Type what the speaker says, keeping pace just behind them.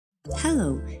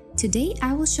Hello! Today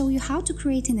I will show you how to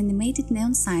create an animated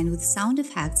neon sign with sound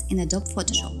effects in Adobe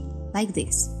Photoshop, like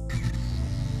this.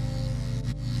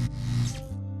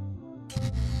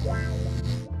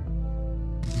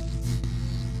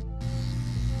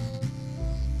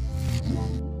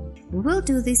 We will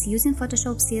do this using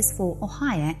Photoshop CS4 or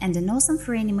higher and an awesome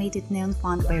free animated neon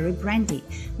font by rebrandy,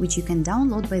 which you can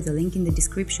download by the link in the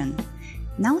description.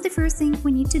 Now the first thing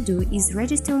we need to do is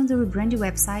register on the rebrandy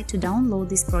website to download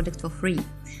this product for free.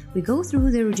 We go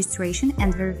through the registration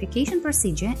and verification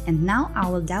procedure, and now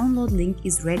our download link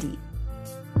is ready.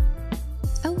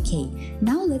 Okay,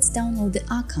 now let's download the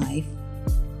archive.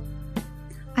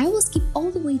 I will skip all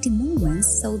the waiting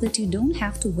moments so that you don't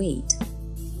have to wait.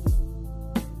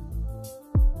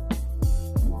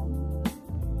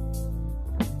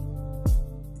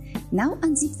 Now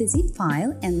unzip the zip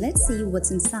file and let's see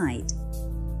what's inside.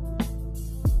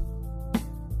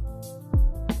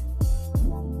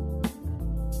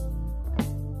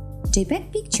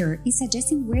 JPEG Picture is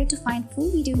suggesting where to find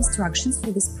full video instructions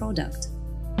for this product,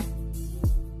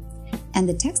 and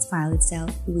the text file itself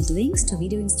with links to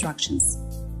video instructions.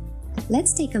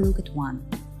 Let's take a look at one.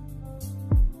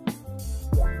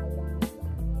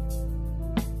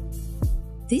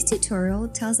 This tutorial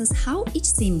tells us how each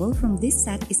symbol from this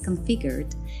set is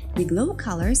configured, the glow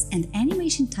colors and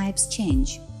animation types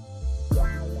change.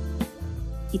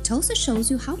 It also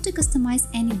shows you how to customize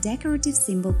any decorative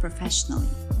symbol professionally.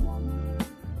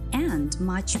 And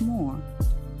much more.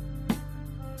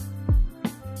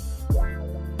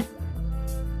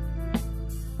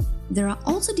 There are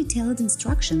also detailed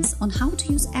instructions on how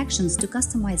to use actions to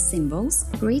customize symbols,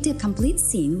 create a complete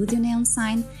scene with your neon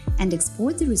sign, and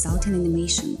export the resulting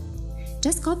animation.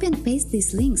 Just copy and paste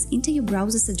these links into your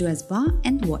browser's address bar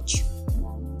and watch.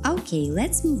 Okay,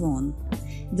 let's move on.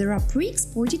 There are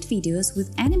pre-exported videos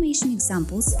with animation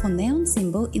examples for neon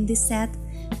symbol in this set,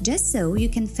 just so you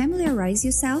can familiarize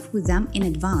yourself with them in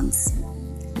advance,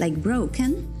 like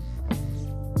broken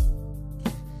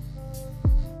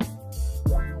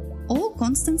or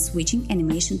constant switching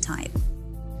animation type.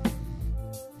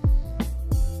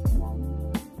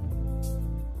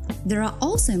 There are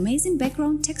also amazing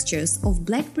background textures of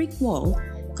black brick wall,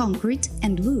 concrete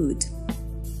and wood.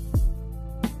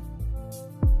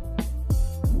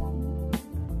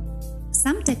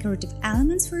 Some decorative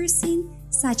elements for your scene,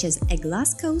 such as a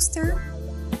glass coaster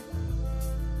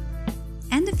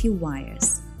and a few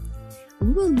wires.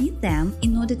 We will need them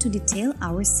in order to detail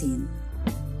our scene.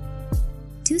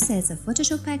 2 sets of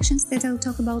Photoshop actions that I'll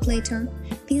talk about later,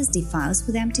 PSD files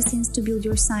with empty scenes to build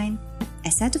your sign,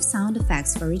 a set of sound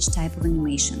effects for each type of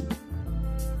animation.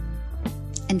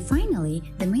 And finally,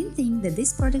 the main thing that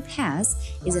this product has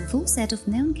is a full set of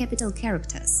neon capital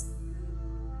characters.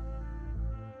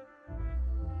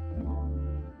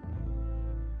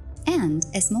 And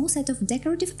a small set of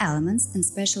decorative elements and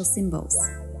special symbols.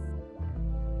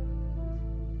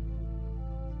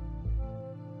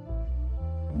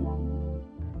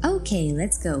 Okay,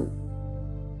 let's go.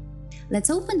 Let's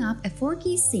open up a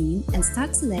 4K scene and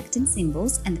start selecting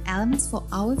symbols and elements for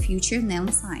our future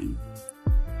neon sign.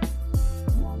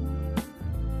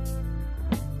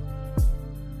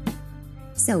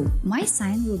 So, my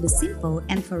sign will be simple,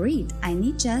 and for it I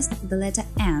need just the letter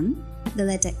N, the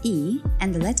letter E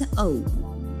and the letter O.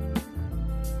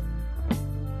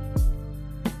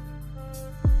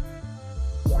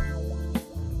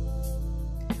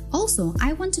 Also,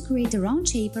 I want to create a round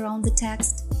shape around the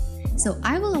text, so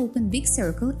I will open big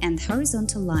circle and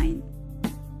horizontal line.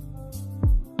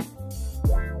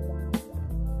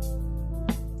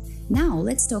 Now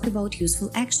let's talk about useful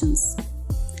actions.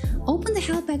 Open the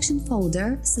Help Action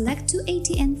folder, select 2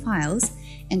 ATN files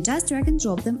and just drag and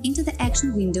drop them into the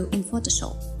action window in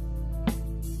Photoshop.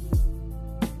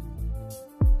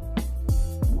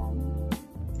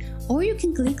 Or you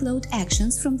can click Load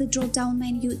Actions from the drop-down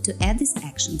menu to add these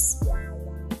actions.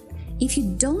 If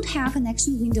you don't have an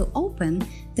action window open,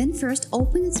 then first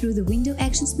open it through the Window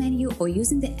Actions menu or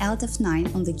using the Alt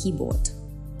F9 on the keyboard.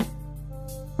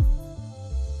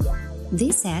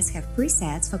 These sets have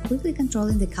presets for quickly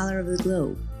controlling the color of the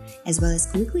glow, as well as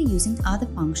quickly using other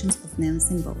functions of neon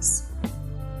symbols.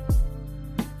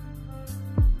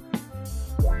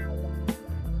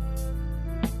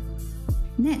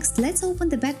 Next, let's open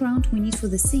the background we need for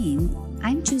the scene.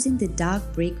 I'm choosing the dark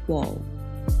brick wall.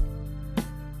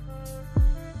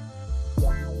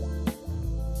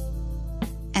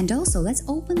 And also, let's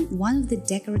open one of the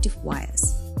decorative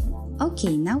wires.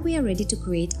 Okay, now we are ready to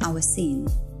create our scene.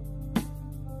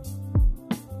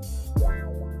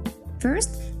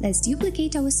 First, let's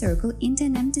duplicate our circle into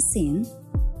an empty scene,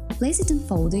 place it in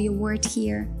folder your word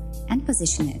here, and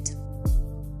position it.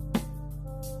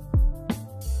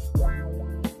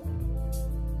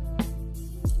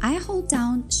 hold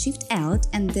down Shift-Alt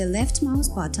and the left mouse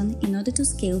button in order to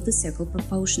scale the circle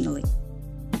proportionally.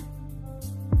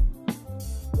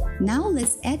 Now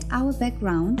let's add our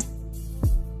background.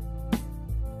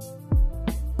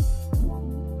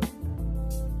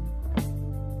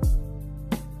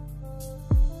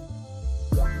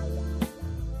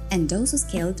 And also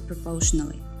scale it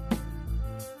proportionally.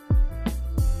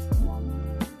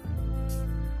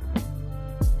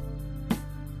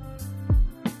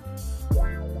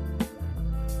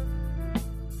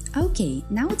 Okay,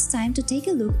 now it's time to take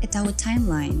a look at our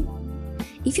timeline.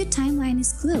 If your timeline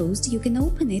is closed, you can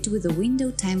open it with the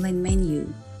Window Timeline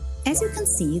menu. As you can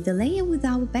see, the layer with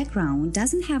our background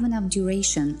doesn't have enough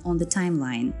duration on the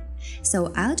timeline,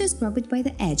 so I'll just grab it by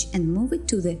the edge and move it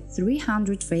to the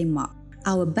 300 frame mark.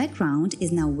 Our background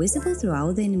is now visible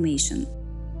throughout the animation.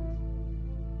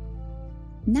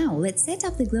 Now let's set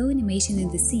up the glow animation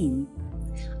in the scene.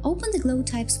 Open the Glow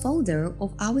Types folder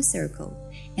of our circle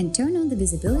and turn on the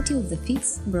visibility of the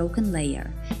fifth broken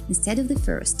layer instead of the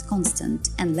first, constant,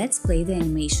 and let's play the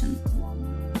animation.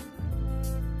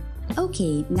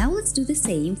 Okay, now let's do the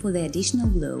same for the additional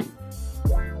glow.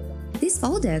 This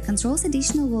folder controls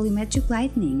additional volumetric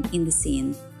lighting in the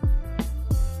scene.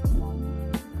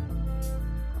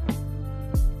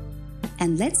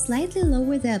 And let's slightly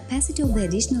lower the opacity of the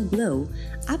additional glow,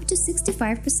 up to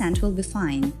 65% will be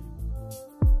fine.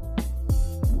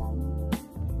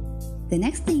 The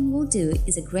next thing we'll do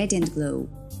is a gradient glow.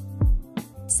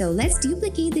 So let's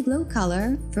duplicate the glow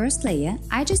color, first layer.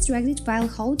 I just dragged it while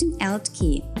holding Alt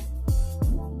key.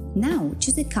 Now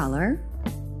choose a color,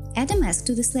 add a mask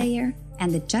to this layer,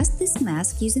 and adjust this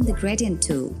mask using the gradient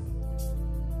tool.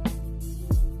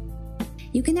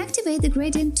 You can activate the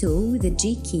gradient tool with the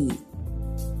G key.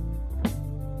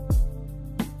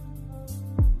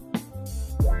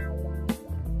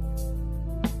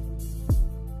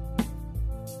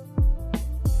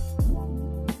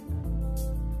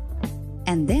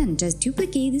 And then just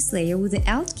duplicate this layer with the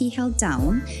Alt key held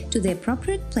down to the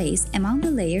appropriate place among the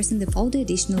layers in the folder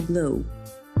Additional Glow.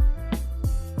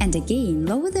 And again,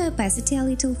 lower the opacity a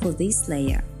little for this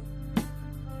layer.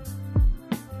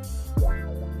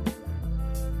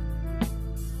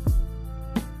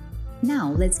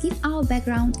 Now let's give our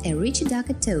background a richer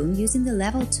darker tone using the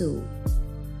Level tool.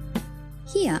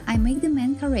 Here I make the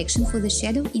main correction for the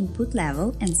shadow input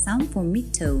level and some for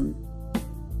mid-tone.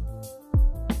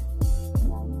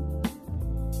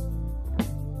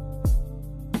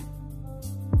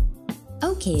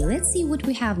 Okay, let's see what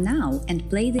we have now and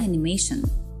play the animation.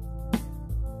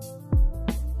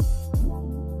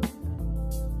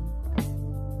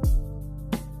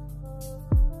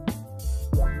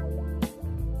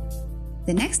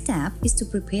 The next step is to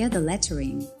prepare the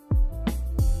lettering.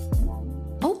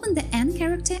 Open the N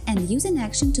character and use an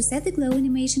action to set the glow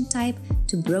animation type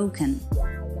to broken.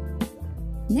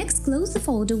 Next, close the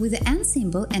folder with the N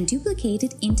symbol and duplicate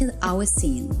it into our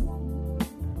scene.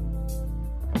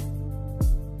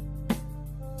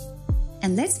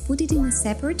 And let's put it in a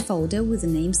separate folder with the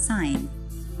name sign.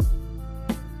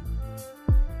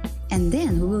 And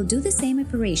then we will do the same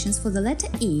operations for the letter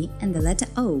E and the letter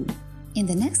O. In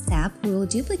the next step, we will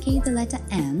duplicate the letter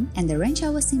N and arrange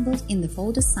our symbols in the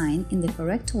folder sign in the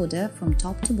correct order from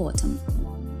top to bottom.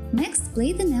 Next,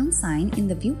 place the neon sign in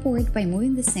the viewport by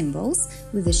moving the symbols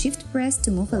with the Shift press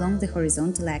to move along the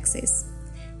horizontal axis.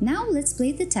 Now let's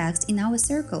place the text in our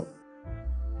circle.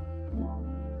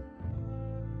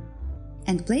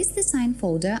 And place the sign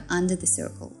folder under the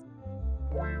circle.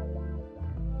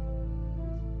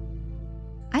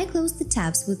 I close the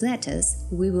tabs with letters,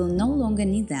 we will no longer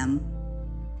need them.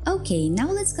 Okay, now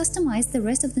let's customize the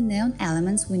rest of the neon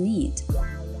elements we need.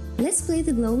 Let's play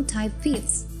the glow type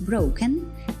fifths,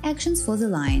 broken, actions for the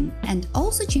line, and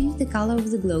also change the color of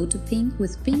the glow to pink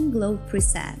with pink glow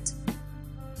preset.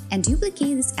 And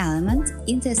duplicate this element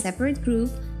into a separate group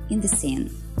in the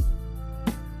scene.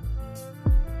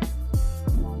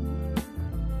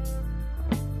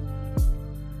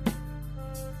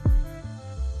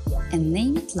 And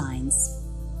name it lines.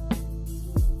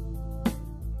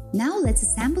 Now let's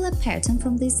assemble a pattern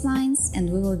from these lines, and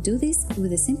we will do this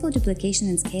with a simple duplication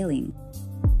and scaling.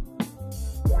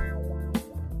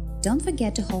 Don't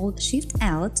forget to hold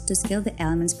Shift-Alt to scale the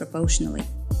elements proportionally.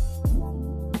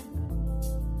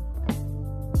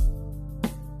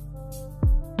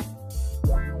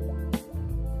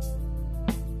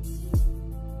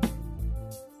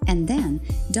 And then,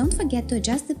 don't forget to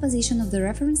adjust the position of the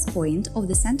reference point of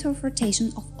the center of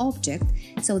rotation of object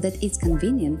so that it's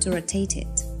convenient to rotate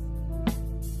it.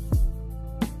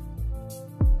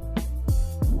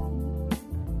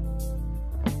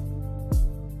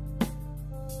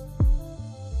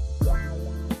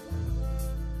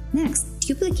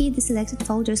 duplicate the selected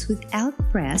folders with Alt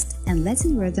pressed and let's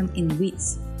invert them in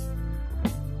width.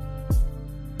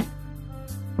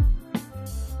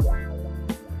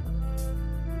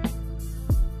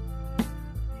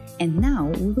 And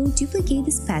now we will duplicate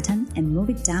this pattern and move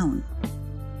it down.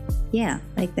 Yeah,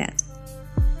 like that.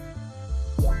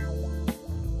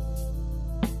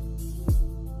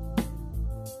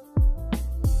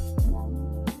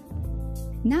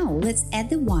 Now let's add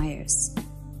the wires.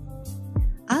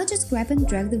 I'll just grab and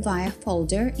drag the wire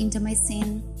folder into my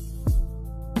scene.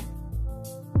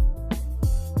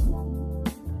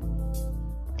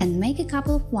 And make a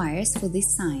couple of wires for this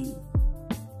sign.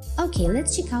 Okay,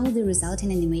 let's check out the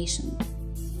resulting animation.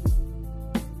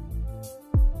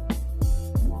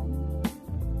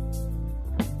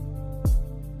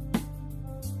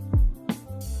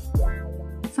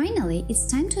 Finally, it's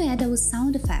time to add our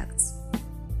sound effects.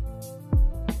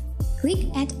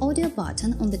 Click Add Audio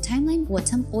button on the timeline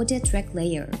bottom audio track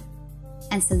layer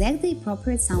and select the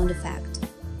appropriate sound effect.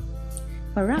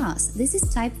 For us, this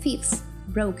is type 5th,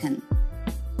 broken.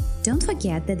 Don't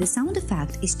forget that the sound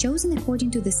effect is chosen according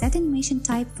to the set animation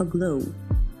type for glow.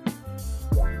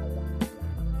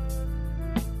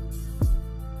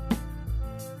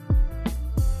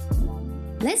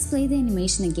 Let's play the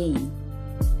animation again.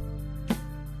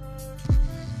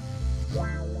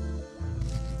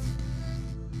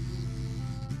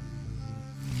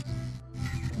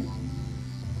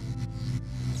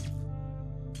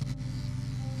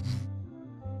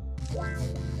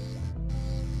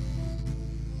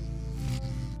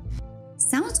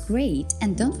 Sounds great,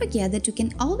 and don't forget that you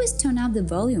can always turn up the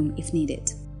volume if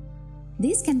needed.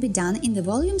 This can be done in the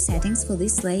volume settings for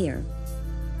this layer.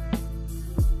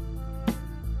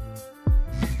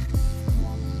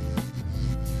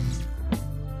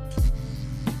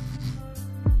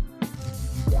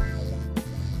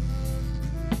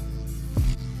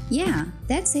 Yeah,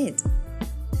 that's it.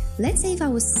 Let's save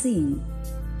our scene.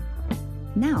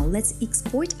 Now let's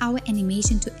export our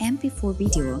animation to MP4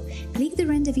 video. Click the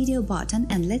render video button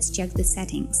and let's check the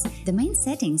settings. The main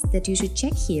settings that you should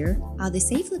check here are the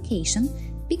save location,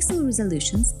 pixel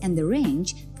resolutions and the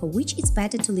range, for which it's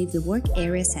better to leave the work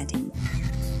area setting.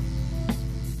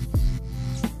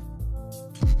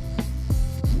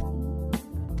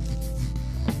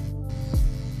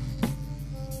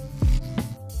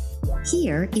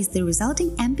 Here is the resulting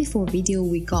MP4 video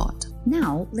we got.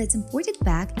 Now let's import it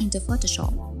back into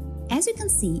Photoshop. As you can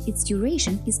see, its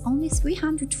duration is only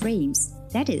 300 frames,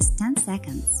 that is 10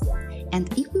 seconds.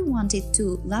 And if we want it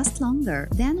to last longer,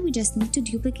 then we just need to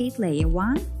duplicate layer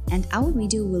 1 and our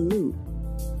video will loop.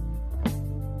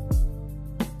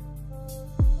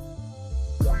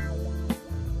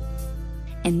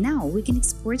 And now we can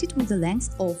export it with the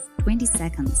length of 20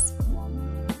 seconds.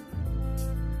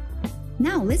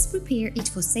 Now let's prepare it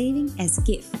for saving as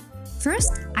GIF.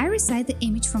 First, I resize the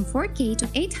image from 4K to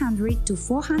 800 to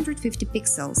 450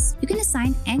 pixels. You can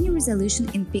assign any resolution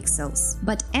in pixels,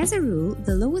 but as a rule,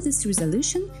 the lower this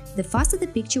resolution, the faster the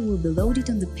picture will be loaded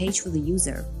on the page for the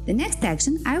user. The next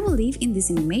action, I will leave in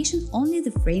this animation only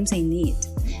the frames I need.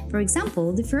 For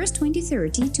example, the first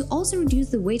 20-30 to also reduce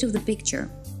the weight of the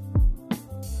picture.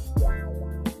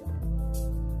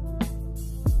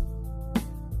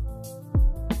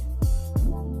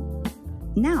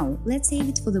 Now, let's save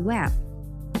it for the web.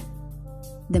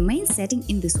 The main setting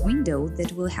in this window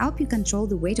that will help you control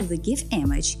the weight of the GIF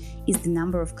image is the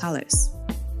number of colors.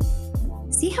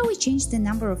 See how we change the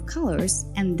number of colors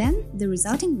and then the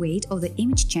resulting weight of the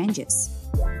image changes.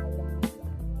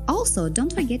 Also,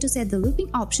 don't forget to set the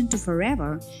looping option to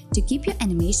forever to keep your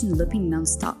animation looping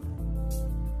non-stop.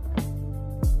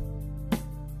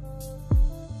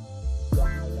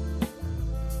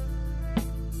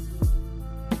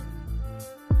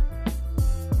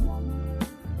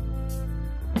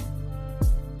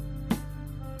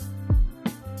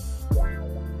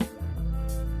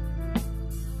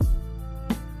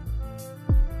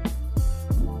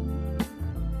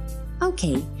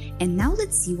 Okay, and now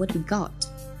let's see what we got.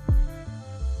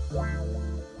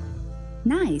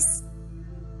 Nice!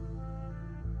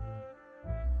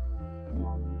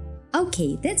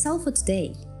 Okay, that's all for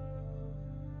today.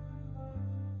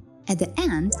 At the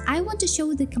end, I want to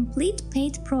show the complete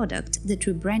paid product that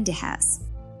rebrandy has.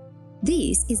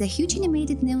 This is a huge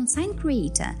animated neon sign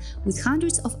creator with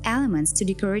hundreds of elements to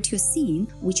decorate your scene,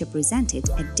 which are presented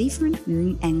at different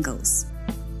viewing angles.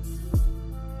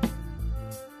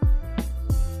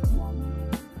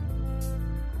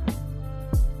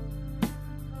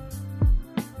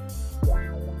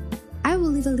 I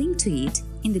will leave a link to it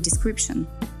in the description.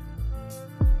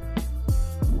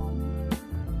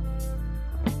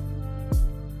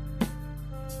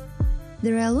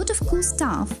 There are a lot of cool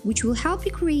stuff which will help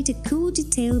you create a cool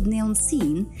detailed neon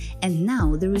scene, and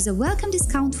now there is a welcome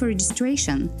discount for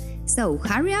registration, so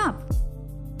hurry up!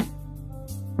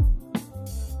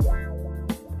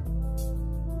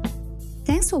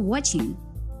 Thanks for watching.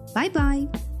 Bye bye!